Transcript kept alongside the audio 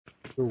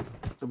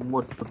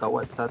Semut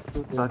berkawat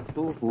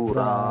satu-satu.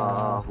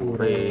 Hurrah,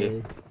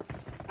 hurray.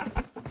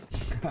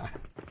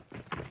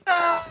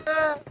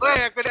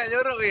 Weh, aku nak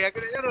nyorok weh,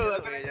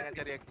 jangan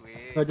cari aku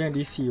weh. Kau jangan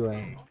DC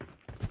Wan.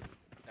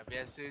 Dah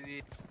biasa je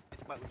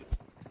tempat untuk.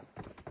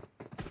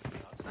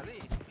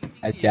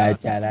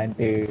 Acah-acah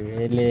nanti.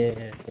 Eleh.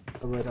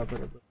 Apa.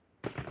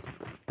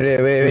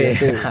 Weh.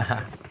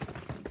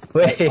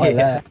 Weh.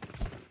 Alah.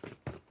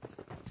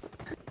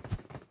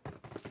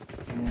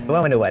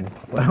 Wan mana Wan?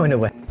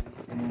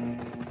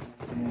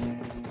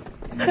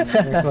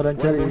 Korang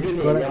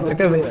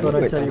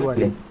cari Wan.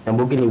 Yang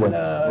bugil ni Wan.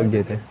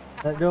 Bugil tu.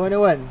 Ada mana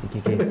Wan?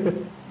 Okey.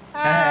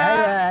 Hai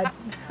Wan.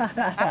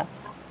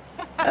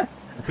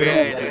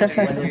 Weh,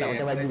 jangan Tak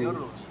pakai baju.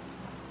 nyorok.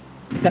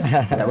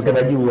 Tak pakai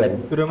baju Wan.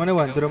 Turun mana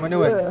Wan?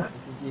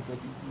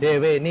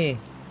 Weh ni.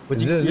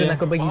 Pocingki Zun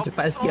aku bagi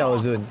cepat sikit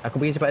tau Zun. Aku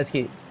bagi cepat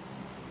sikit.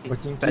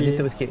 Tak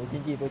ada sikit.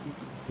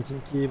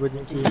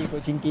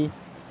 Pocingki.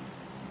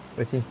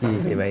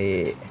 Okay,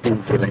 baik.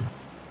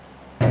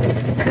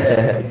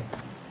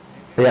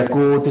 Jadi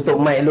aku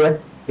tutup mic dulu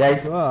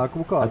guys. Wah,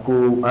 aku buka.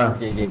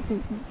 Okey.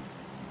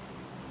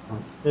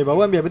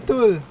 Bawan biar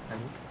betul.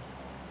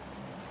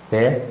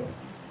 Okey.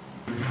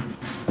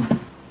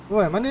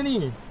 Wan, mana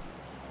ni?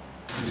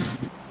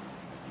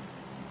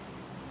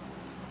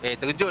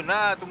 Terjun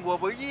lah, tunggu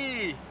apa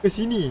lagi? Ke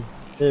sini.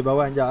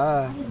 Bawan jap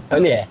ah. Tak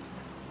boleh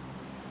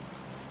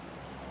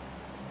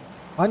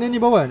Mana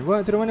ni Bawan?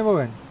 Bawan turun mana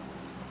Bawan?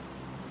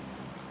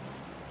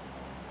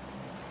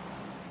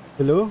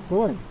 Hello,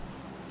 Bawan?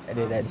 Tak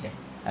ada.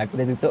 Aku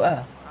dah tutup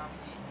lah.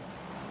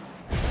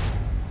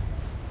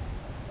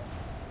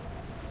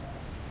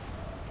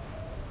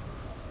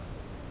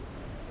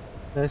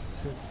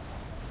 Yes.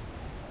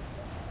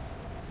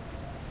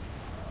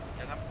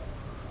 Jangan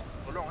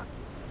tolong ah.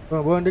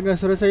 Bawan dengar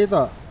suara saya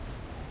tak?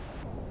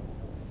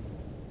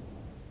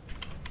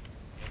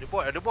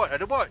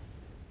 Ada bot.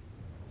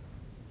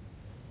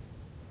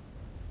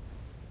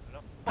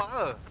 Nampak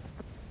ke?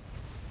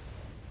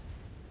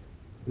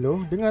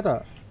 Hello, dengar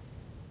tak?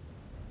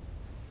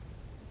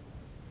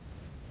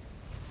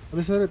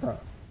 Ada suara tak?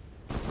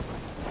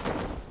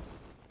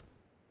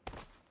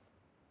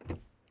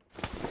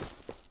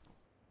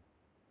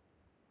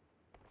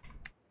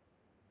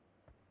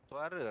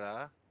 Suara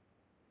lah.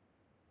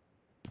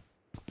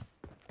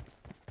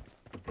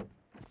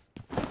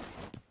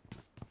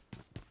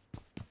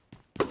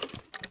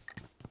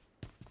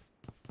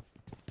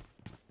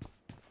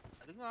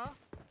 Tak dengar.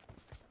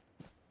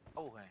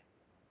 Oh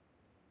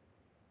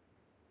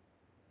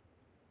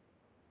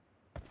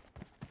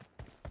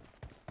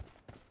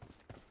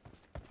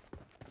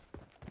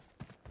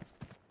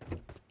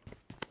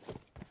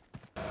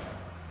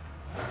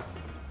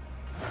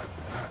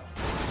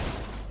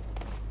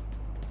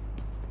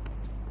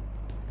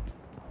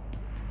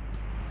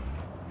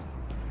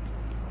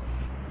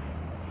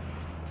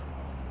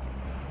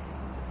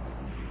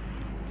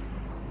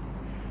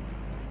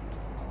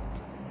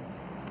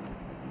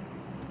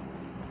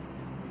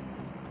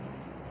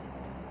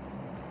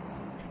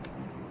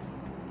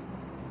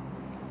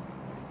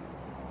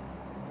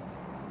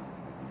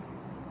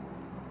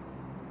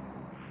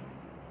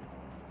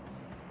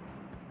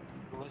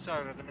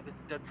Pasal kena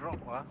kerja drop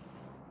lah.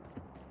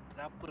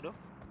 Kenapa tu?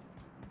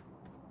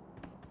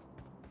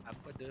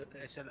 Apa the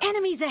SLR?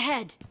 Enemies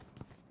ahead!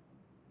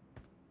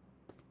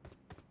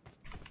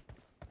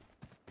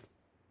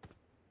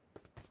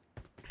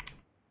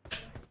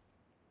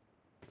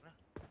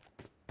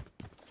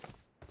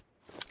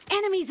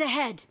 Enemies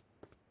ahead!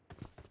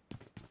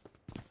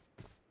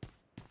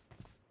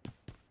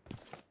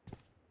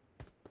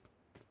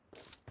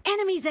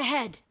 Enemies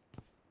ahead!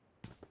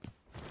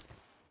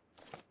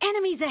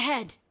 Enemies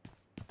ahead!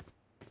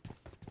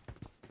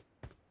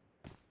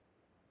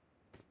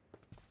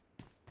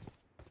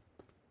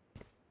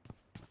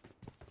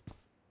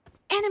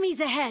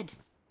 Enemies ahead!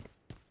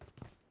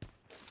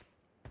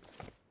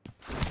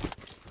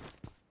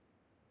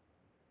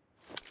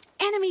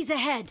 Enemies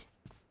ahead!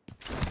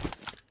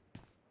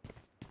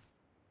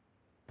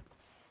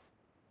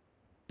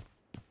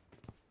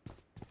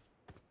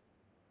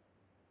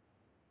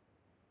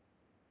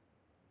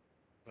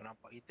 Kau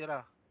nampak kita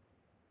lah.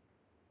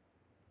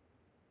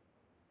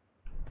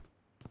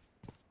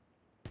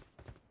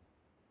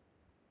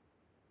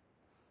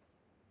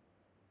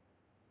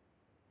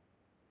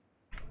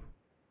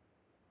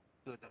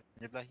 Tu tak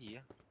menyebelahi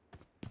ya.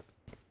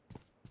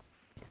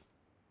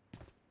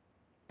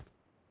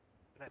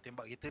 Nak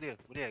tembak kita dia.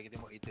 Boleh tak kita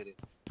tembak kita dia?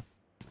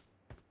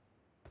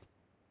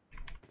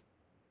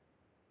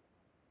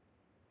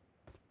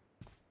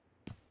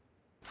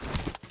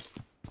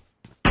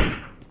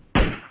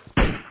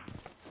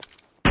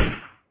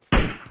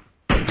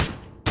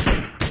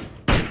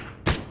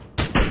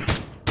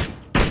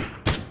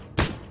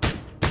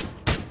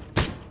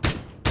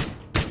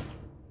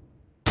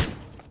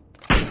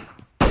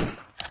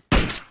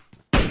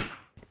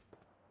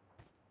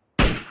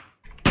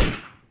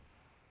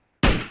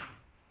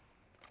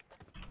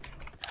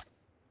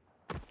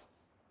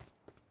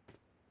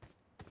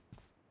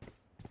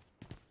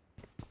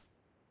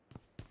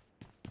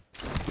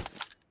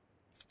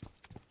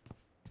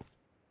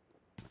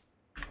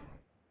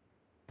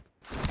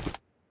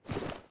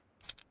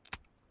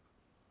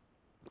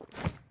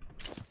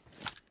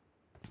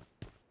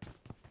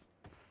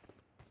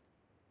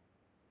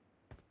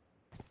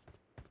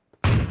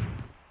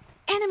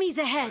 Enemies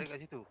Balik ahead. kat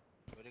situ.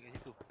 Balik kat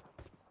situ.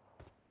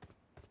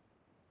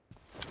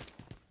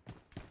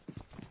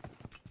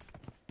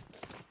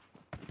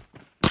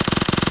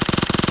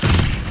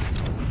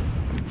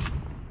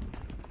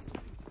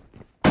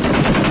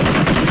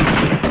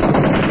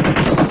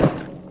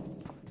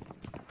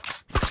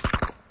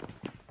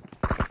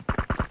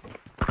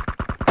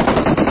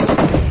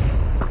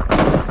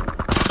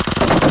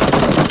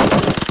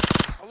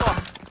 Allah.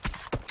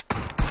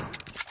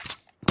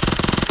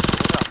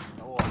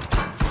 Orang.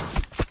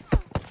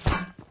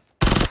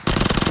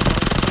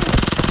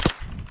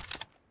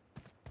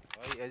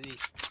 Baik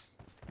Aziz.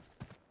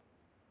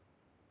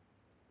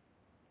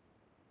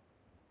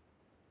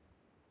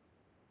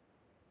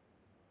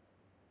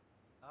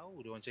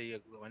 Tahu dia orang cari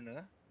aku kat mana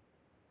ah.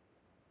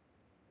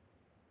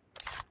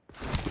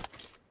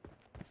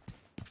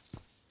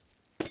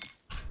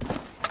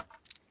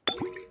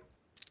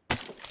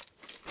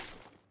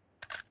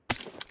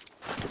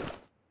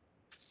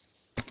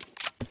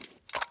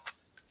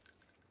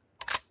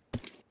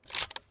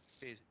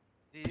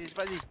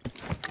 Cepat Zee.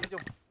 Sini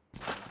jom.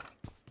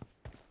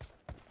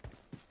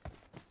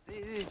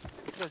 Zee.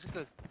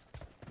 Suka.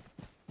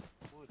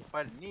 Oh,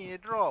 depan ni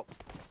dia drop.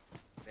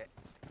 Back.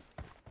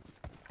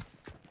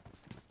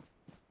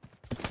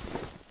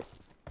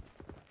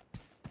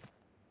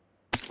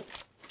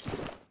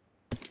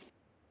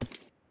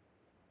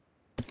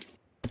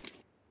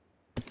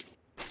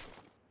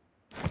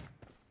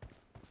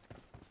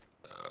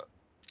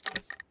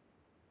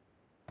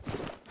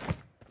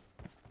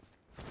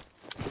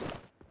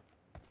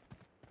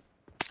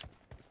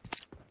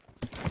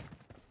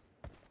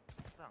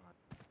 Kurang ah.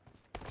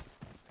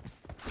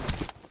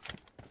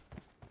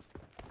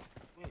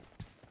 Wait.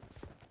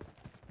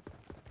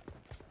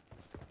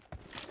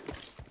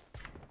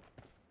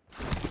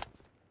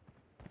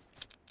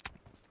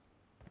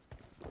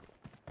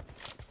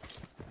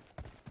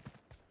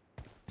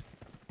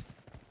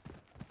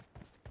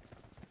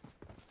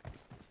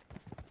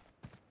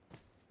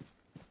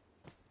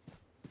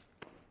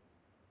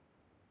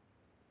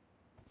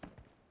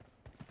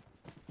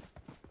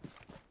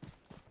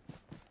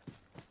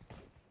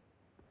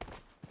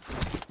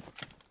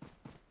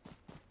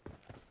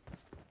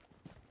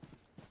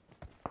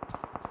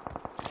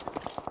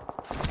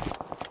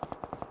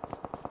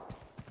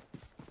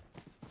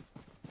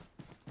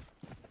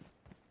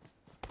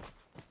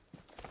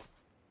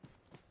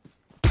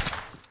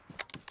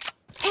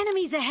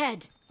 Enemies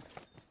ahead.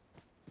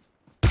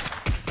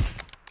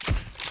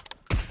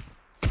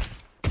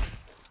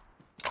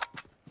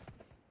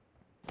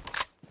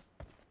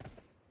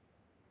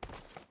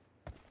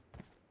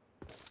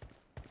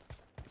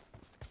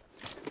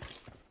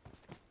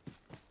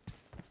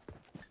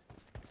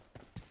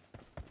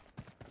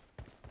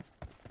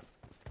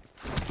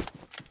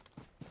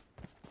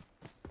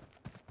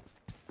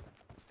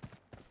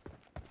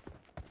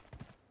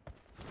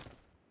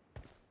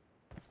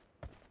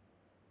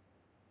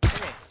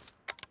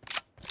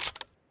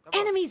 Apa?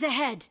 Enemies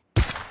ahead.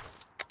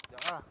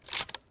 Sekejap lah.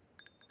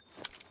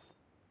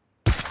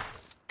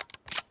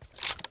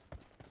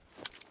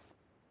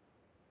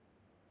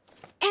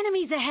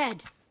 Enemies ahead.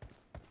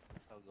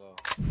 Astaga.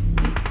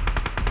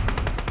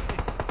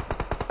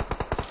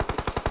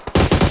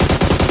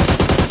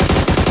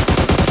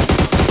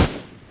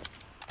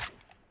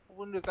 Apa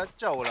benda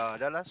kacau lah.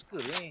 Dah last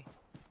ke ni?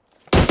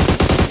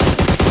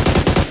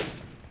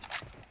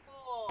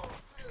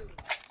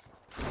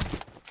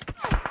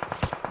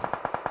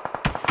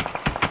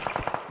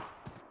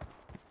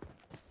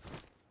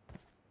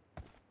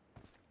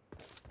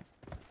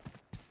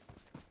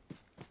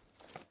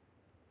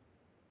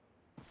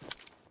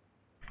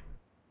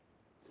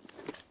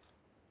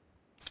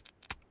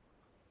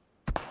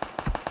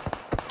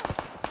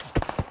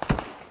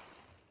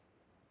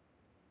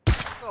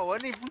 Kau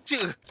ni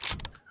punca.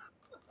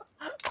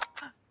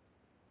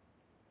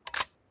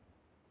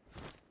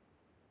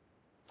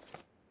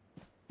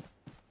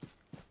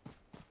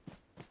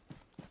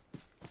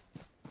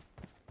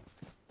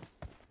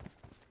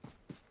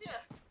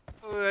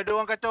 Ada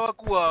orang kacau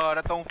aku lah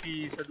datang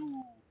office.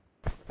 Aduh.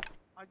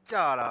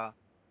 Ajarlah.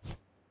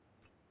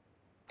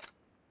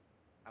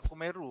 Aku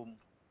main room.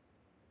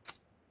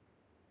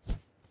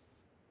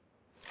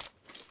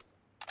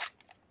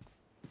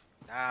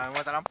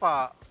 Memang tak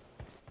nampak.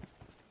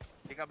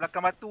 Dekat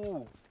belakang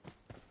batu.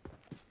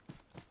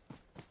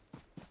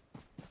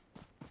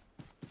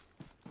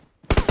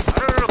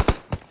 Aduh.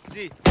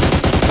 Zee.